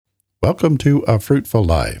Welcome to A Fruitful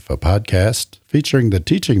Life, a podcast featuring the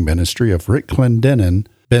teaching ministry of Rick Clendenen,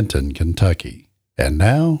 Benton, Kentucky. And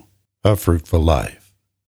now, A Fruitful Life.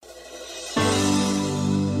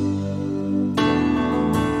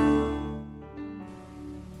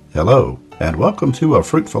 Hello, and welcome to A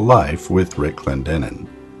Fruitful Life with Rick Clendenen.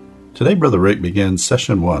 Today, Brother Rick begins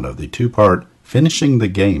session 1 of the two-part Finishing the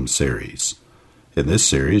Game series. In this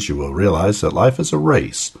series, you will realize that life is a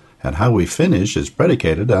race, and how we finish is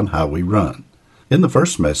predicated on how we run. In the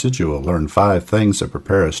first message, you will learn 5 things that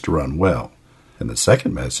prepare us to run well. In the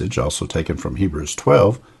second message, also taken from Hebrews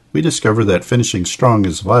 12, we discover that finishing strong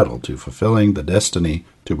is vital to fulfilling the destiny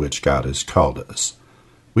to which God has called us.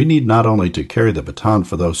 We need not only to carry the baton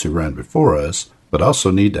for those who ran before us, but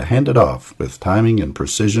also need to hand it off with timing and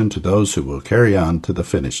precision to those who will carry on to the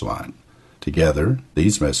finish line. Together,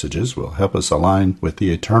 these messages will help us align with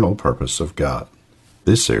the eternal purpose of God.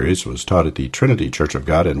 This series was taught at the Trinity Church of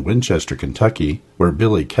God in Winchester, Kentucky, where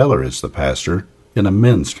Billy Keller is the pastor, in a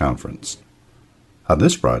men's conference. On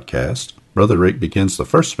this broadcast, Brother Rick begins the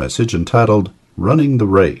first message entitled, Running the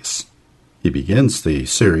Race. He begins the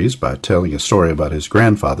series by telling a story about his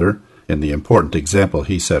grandfather and the important example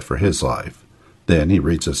he set for his life. Then he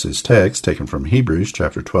reads us his text taken from Hebrews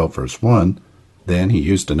chapter 12, verse 1. Then he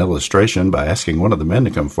used an illustration by asking one of the men to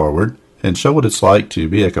come forward and show what it's like to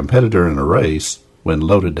be a competitor in a race when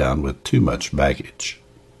loaded down with too much baggage.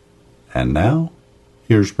 And now,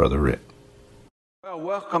 here's Brother Rick. Well,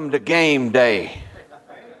 welcome to game day.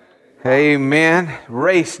 Amen.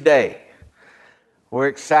 Race day. We're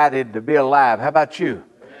excited to be alive. How about you?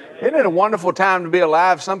 Isn't it a wonderful time to be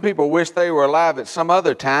alive? Some people wish they were alive at some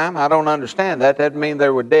other time. I don't understand that. That doesn't mean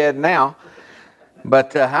they were dead now.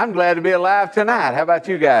 But I'm glad to be alive tonight. How about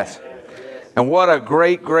you guys? And what a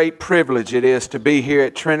great, great privilege it is to be here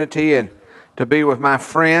at Trinity and to be with my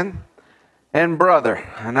friend and brother.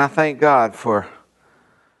 And I thank God for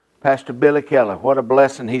Pastor Billy Keller. What a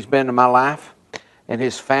blessing he's been to my life and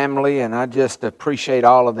his family. And I just appreciate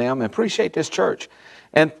all of them and appreciate this church.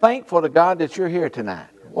 And thankful to God that you're here tonight.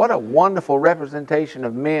 What a wonderful representation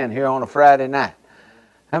of men here on a Friday night.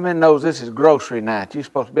 How many knows this is grocery night? You're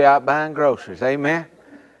supposed to be out buying groceries. Amen?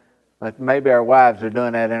 But maybe our wives are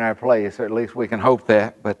doing that in our place, or at least we can hope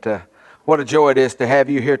that. But what a joy it is to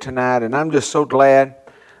have you here tonight. And I'm just so glad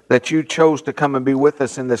that you chose to come and be with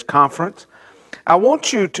us in this conference. I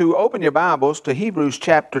want you to open your Bibles to Hebrews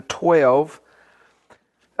chapter 12.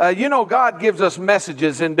 God gives us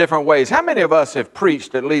messages in different ways. How many of us have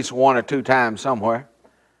preached at least 1 or 2 times somewhere?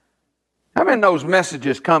 How many of those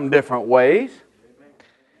messages come different ways?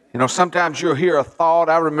 Sometimes you'll hear a thought.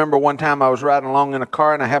 I remember one time I was riding along in a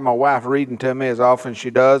car and I had my wife reading to me as often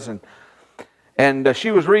she does. And she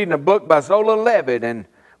was reading a book by Zola Levitt. And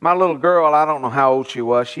my little girl, I don't know how old she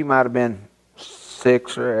was. She might have been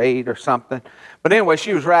 6 or 8 or something. But anyway,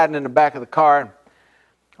 she was riding in the back of the car.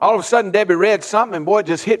 All of a sudden, Debbie read something, and boy, it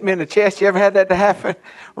just hit me in the chest. You ever had that to happen?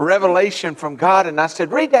 Revelation from God. And I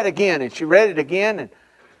said, read that again. And she read it again. And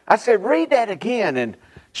I said, read that again. And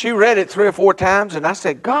she read it 3 or 4 times. And I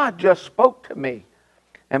said, God just spoke to me.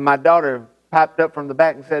 And my daughter popped up from the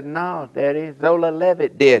back and said, no, Daddy, Zola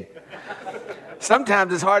Levitt did.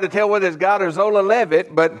 Sometimes it's hard to tell whether it's God or Zola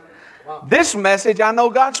Levitt, but this message, I know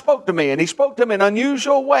God spoke to me, and He spoke to me in an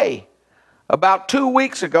unusual way. About 2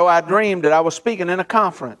 weeks ago, I dreamed that I was speaking in a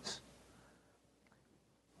conference,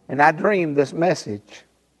 and I dreamed this message.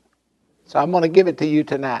 So I'm going to give it to you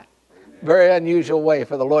tonight. Very unusual way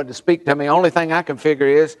for the Lord to speak to me. Only thing I can figure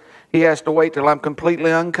is He has to wait till I'm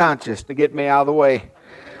completely unconscious to get me out of the way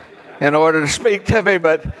in order to speak to me,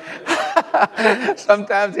 but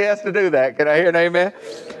sometimes He has to do that. Can I hear an amen?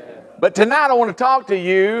 But tonight I want to talk to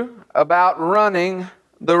you about running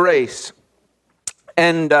the race.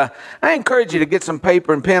 And I encourage you to get some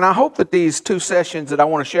paper and pen. I hope that these 2 sessions that I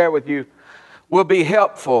want to share with you will be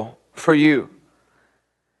helpful for you.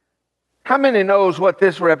 How many knows what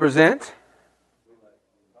this represents?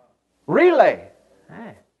 Relay.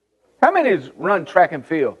 Hey. How many run track and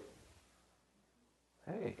field?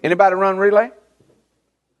 Hey. Anybody run relay?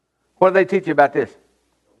 What do they teach you about this?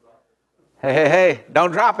 Hey,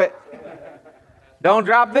 don't drop it. Don't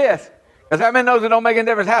drop this. Because how many knows it don't make any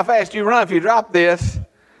difference how fast you run? If you drop this,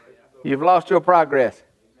 you've lost your progress.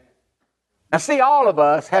 Now see, all of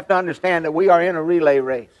us have to understand that we are in a relay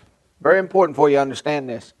race. Very important for you to understand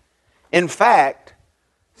this. In fact,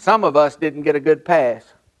 some of us didn't get a good pass.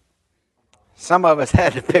 Some of us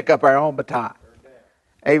had to pick up our own baton.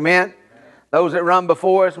 Amen? Those that run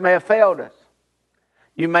before us may have failed us.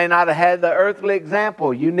 You may not have had the earthly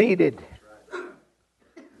example you needed.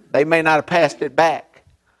 They may not have passed it back.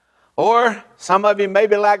 Or some of you may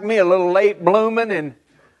be like me, a little late blooming, and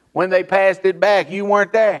When they passed it back, you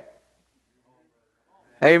weren't there.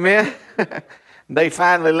 Amen? They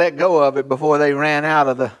finally let go of it before they ran out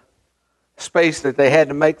of the space that they had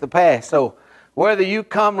to make the pass. So whether you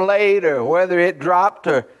come late or whether it dropped,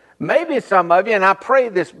 or maybe some of you, and I pray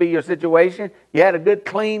this be your situation, you had a good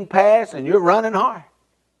clean pass and you're running hard.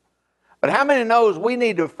 But how many knows we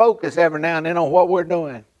need to focus every now and then on what we're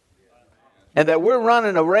doing? And that we're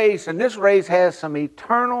running a race, and this race has some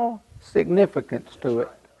eternal significance to it.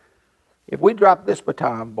 If we drop this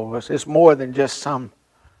baton, boys, it's more than just some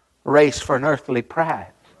race for an earthly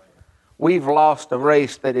prize. We've lost a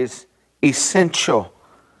race that is essential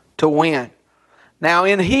to win. Now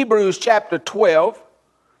in Hebrews chapter 12,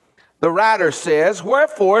 the writer says,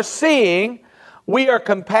 "Wherefore, seeing we are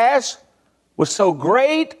compassed with so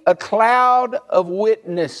great a cloud of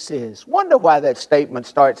witnesses." Wonder why that statement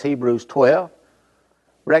starts Hebrews 12.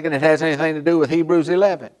 Reckon it has anything to do with Hebrews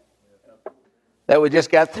 11 that we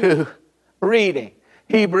just got through reading.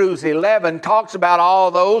 Hebrews 11 talks about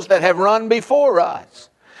all those that have run before us.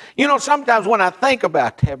 You know, sometimes when I think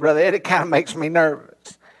about that, Brother Ed, it kind of makes me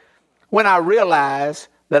nervous. When I realize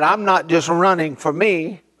that I'm not just running for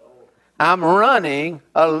me, I'm running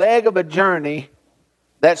a leg of a journey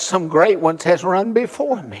that some great ones has run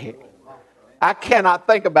before me. I cannot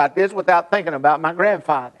think about this without thinking about my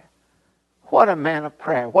grandfather. What a man of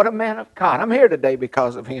prayer. What a man of God. I'm here today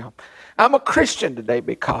because of him. I'm a Christian today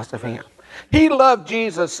because of him. He loved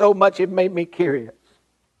Jesus so much it made me curious.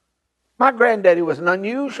 My granddaddy was an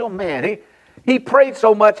unusual man. He prayed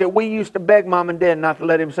so much that we used to beg Mom and Dad not to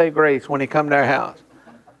let him say grace when he come to our house.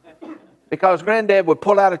 Because Granddad would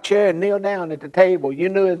pull out a chair and kneel down at the table. You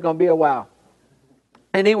knew it was going to be a while.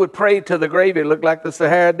 And he would pray till the gravy looked like the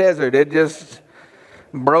Sahara Desert. It just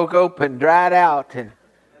broke open, dried out. And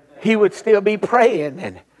he would still be praying.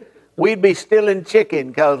 And we'd be stealing chicken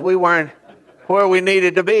because we weren't where we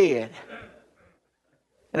needed to be.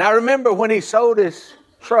 And I remember when he sold his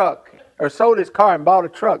truck, or sold his car and bought a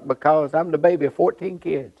truck, because I'm the baby of 14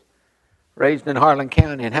 kids raised in Harlan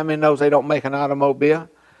County. And how many knows they don't make an automobile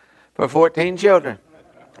for 14 children?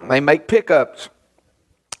 They make pickups.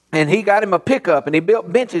 And he got him a pickup, and he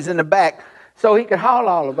built benches in the back so he could haul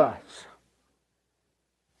all of us.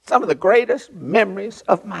 Some of the greatest memories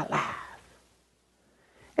of my life.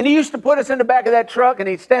 And he used to put us in the back of that truck, and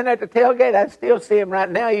he'd stand there at the tailgate. I still see him right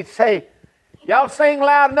now. He'd say, "Y'all sing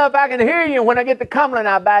loud enough I can hear you. When I get to Cumberland,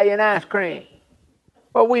 I'll buy you an ice cream."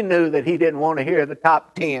 Well, we knew that he didn't want to hear the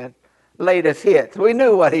top 10 latest hits. We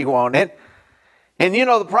knew what he wanted. And you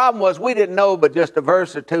know, the problem was we didn't know but just a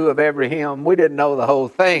verse or two of every hymn. We didn't know the whole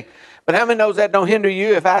thing. But how many knows that don't hinder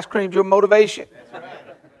you if ice cream's your motivation? That's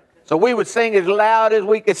right. So we would sing as loud as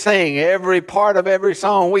we could sing, every part of every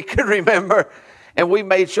song we could remember. And we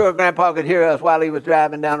made sure Grandpa could hear us while he was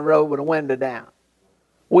driving down the road with the window down.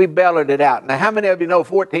 We bellowed it out. Now, how many of you know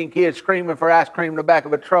 14 kids screaming for ice cream in the back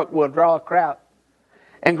of a truck will draw a crowd?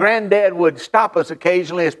 And Granddad would stop us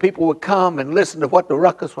occasionally as people would come and listen to what the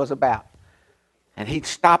ruckus was about. And he'd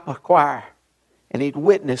stop a choir and he'd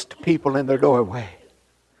witness to people in their doorway.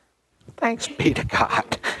 Thanks be to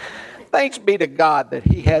God. Thanks be to God that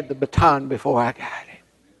he had the baton before I got it.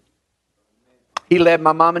 He led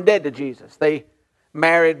my mom and dad to Jesus. They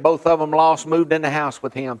married, both of them lost, moved in the house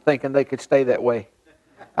with him thinking they could stay that way.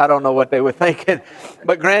 I don't know what they were thinking.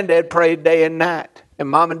 But Granddad prayed day and night. And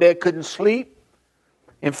Mom and Dad couldn't sleep.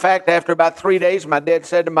 In fact, after about 3 days, my dad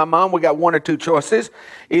said to my mom, "We got one or two choices.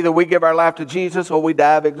 Either we give our life to Jesus or we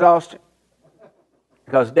die of exhaustion."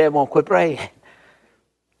 Because Dad won't quit praying.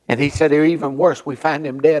 And he said, or even worse, we find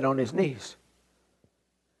him dead on his knees.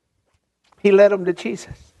 He led them to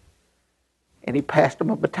Jesus. And he passed them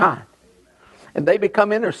a baton. And they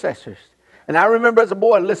become intercessors. And I remember as a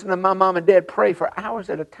boy listening to my mom and dad pray for hours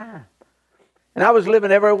at a time. And I was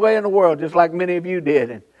living every way in the world, just like many of you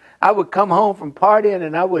did. And I would come home from partying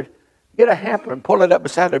and I would get a hamper and pull it up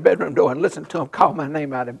beside their bedroom door and listen to them call my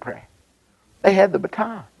name out in prayer. They had the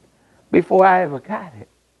baton before I ever got it.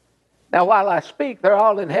 Now, while I speak, they're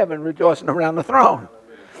all in heaven rejoicing around the throne.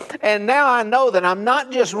 And now I know that I'm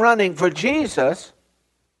not just running for Jesus,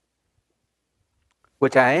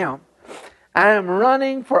 which I am. I am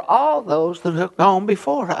running for all those that have gone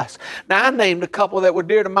before us. Now, I named a couple that were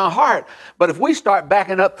dear to my heart. But if we start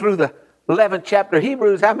backing up through the 11th chapter of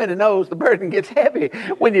Hebrews, how many knows the burden gets heavy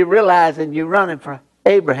when you realize that you're running for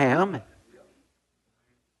Abraham and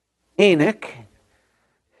Enoch.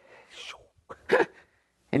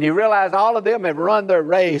 And you realize all of them have run their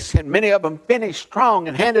race, and many of them finished strong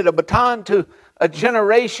and handed a baton to a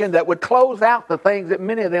generation that would close out the things that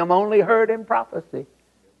many of them only heard in prophecy.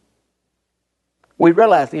 We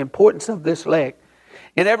realize the importance of this leg.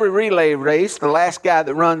 In every relay race, the last guy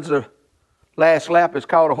that runs the last lap is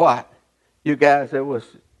called a what? You guys, it was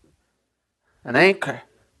an anchor.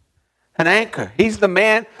 An anchor. He's the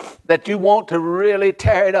man that you want to really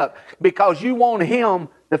tear it up because you want him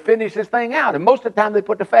to finish this thing out. And most of the time they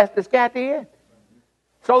put the fastest guy at the end.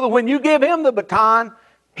 So that when you give him the baton,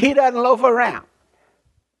 he doesn't loaf around.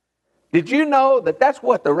 Did you know that that's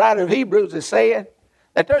what the writer of Hebrews is saying?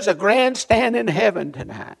 That there's a grandstand in heaven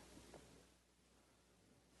tonight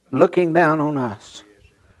looking down on us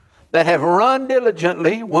that have run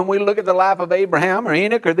diligently. When we look at the life of Abraham or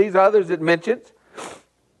Enoch or these others it mentions,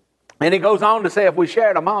 and he goes on to say if we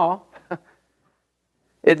shared them all,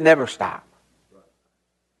 it'd never stop.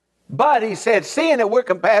 But he said, seeing that we're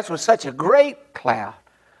compassed with such a great cloud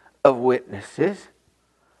of witnesses,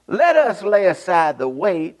 let us lay aside the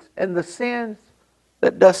weight and the sins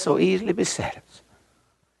that does so easily beset us.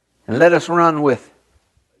 And let us run with,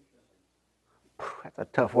 that's a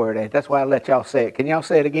tough word, ain't it? That's why I let y'all say it. Can y'all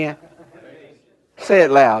say it again? Say it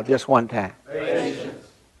loud, just one time. Patience.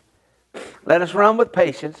 Let us run with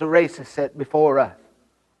patience the race is set before us.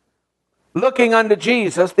 Looking unto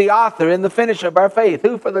Jesus, the author and the finisher of our faith,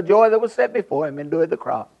 who for the joy that was set before him endured the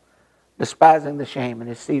cross, despising the shame, and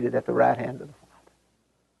is seated at the right hand of the Father.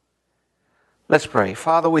 Let's pray.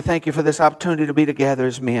 Father, we thank you for this opportunity to be together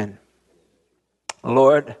as men.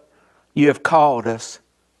 Lord, you have called us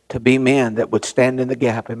to be men that would stand in the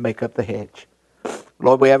gap and make up the hedge.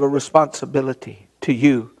 Lord, we have a responsibility to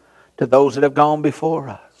you, to those that have gone before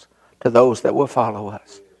us, to those that will follow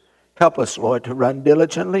us. Help us, Lord, to run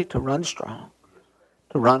diligently, to run strong,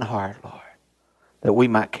 to run hard, Lord, that we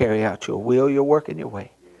might carry out your will, your work, and your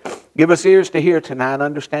way. Give us ears to hear tonight,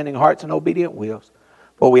 understanding hearts and obedient wills.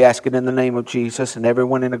 For we ask it in the name of Jesus, and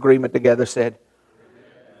everyone in agreement together said,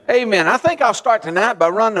 Amen. I think I'll start tonight by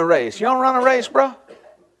running a race. You want to run a race, bro?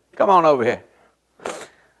 Come on over here.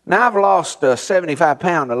 Now, I've lost 75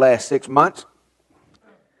 pounds the last 6 months,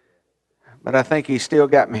 but I think he's still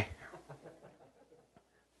got me.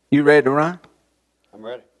 You ready to run? I'm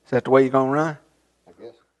ready. Is that the way you're going to run? I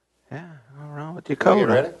guess. Yeah, I'll run with your coat on. You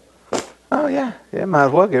ready? Oh, yeah. Yeah, might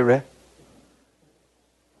as well get ready.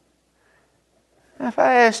 Now, if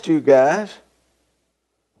I asked you guys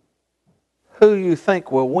who you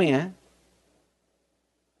think will win,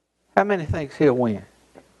 how many thinks he'll win?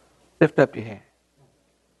 Lift up your hand.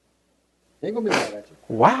 He ain't going to be mad at you.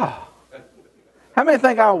 Wow. How many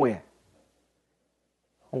think I'll win?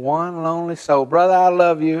 One lonely soul. Brother, I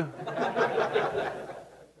love you.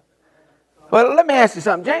 Well, let me ask you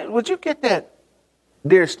something. James, would you get that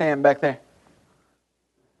deer stand back there?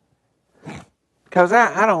 Because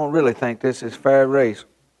I don't really think this is fair race.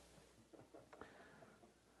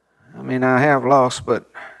 I mean, I have lost, but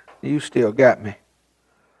you still got me.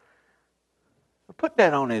 Put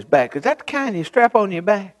that on his back. Is that the kind you strap on your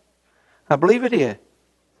back? I believe it is.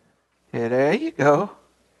 Yeah, there you go.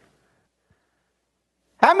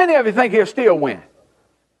 How many of you think he'll still win?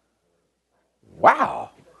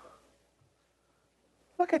 Wow.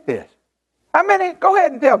 Look at this. How many? Go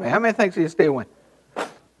ahead and tell me. How many thinks he'll still win?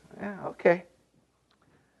 Yeah, okay.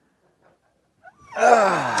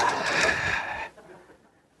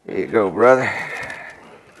 Here you go, brother.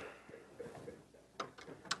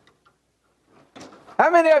 How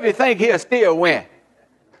many of you think he'll still win?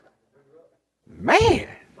 Man,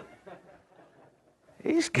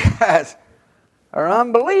 these guys are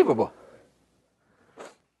unbelievable.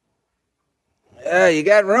 You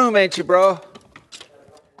got room, ain't you, bro?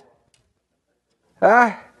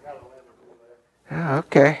 Huh? Oh,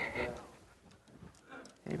 okay.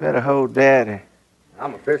 You better hold that.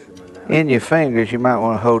 I'm a fisherman now. In your fingers, you might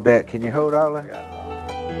want to hold that. Can you hold all that?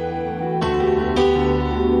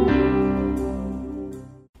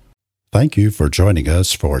 Thank you for joining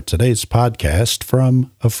us for today's podcast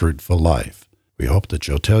from A Fruitful Life. We hope that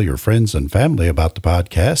you'll tell your friends and family about the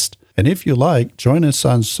podcast. And if you like, join us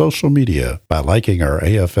on social media by liking our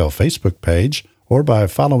AFL Facebook page or by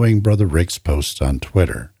following Brother Rick's posts on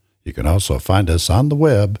Twitter. You can also find us on the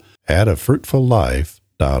web at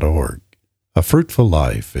afruitfullife.org. A Fruitful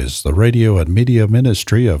Life is the radio and media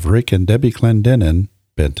ministry of Rick and Debbie Clendenen,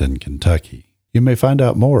 Benton, Kentucky. You may find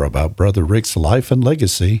out more about Brother Rick's life and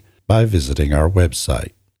legacy by visiting our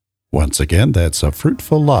website. Once again, that's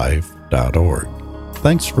afruitfullife.org.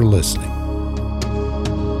 Thanks for listening.